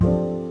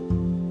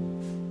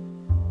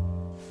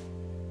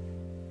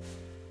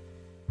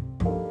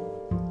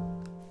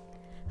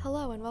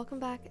and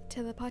welcome back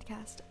to the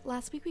podcast.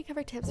 Last week we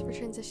covered tips for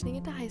transitioning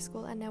into high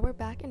school, and now we're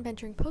back and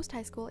venturing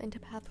post-high school into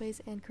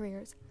pathways and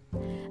careers.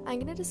 I'm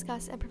going to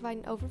discuss and provide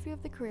an overview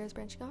of the careers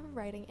branching off of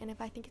writing and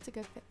if I think it's a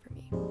good fit for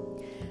me.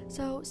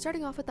 So,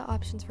 starting off with the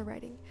options for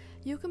writing.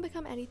 You can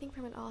become anything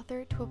from an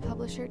author to a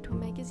publisher to a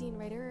magazine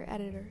writer or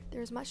editor.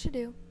 There's much to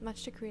do,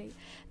 much to create.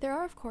 There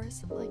are, of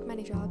course, like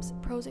many jobs,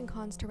 pros and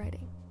cons to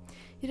writing.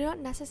 You do not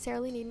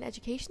necessarily need an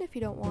education if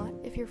you don't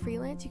want. If you're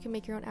freelance, you can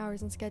make your own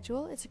hours and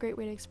schedule. It's a great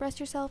way to express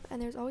yourself, and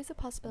there's always the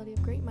possibility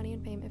of great money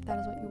and fame if that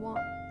is what you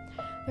want.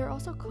 There are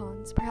also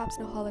cons, perhaps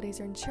no holidays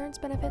or insurance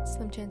benefits,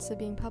 slim chances of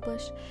being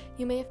published.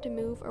 You may have to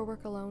move or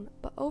work alone,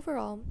 but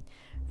overall,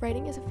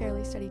 writing is a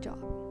fairly steady job.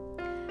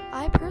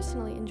 I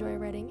personally enjoy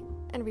writing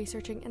and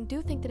researching and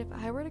do think that if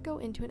I were to go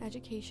into an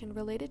education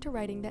related to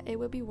writing that it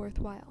would be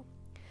worthwhile.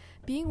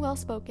 Being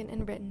well-spoken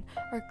and written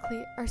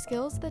are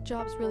skills that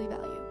jobs really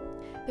value.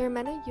 There are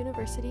many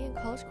university and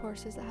college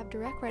courses that have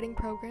direct writing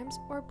programs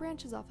or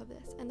branches off of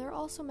this, and there are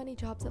also many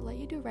jobs that let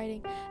you do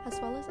writing as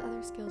well as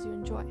other skills you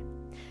enjoy.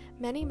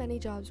 Many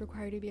jobs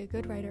require you to be a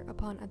good writer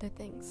upon other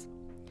things.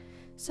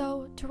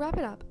 So, to wrap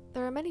it up,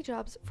 there are many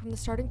jobs from the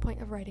starting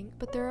point of writing,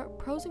 but there are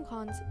pros and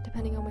cons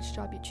depending on which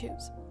job you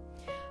choose.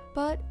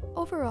 But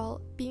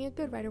overall, being a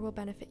good writer will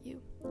benefit you.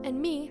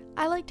 And me,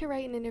 I like to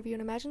write and interview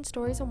and imagine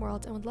stories and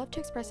worlds and would love to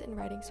express it in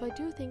writing, so I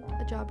do think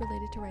a job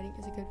related to writing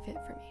is a good fit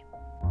for me.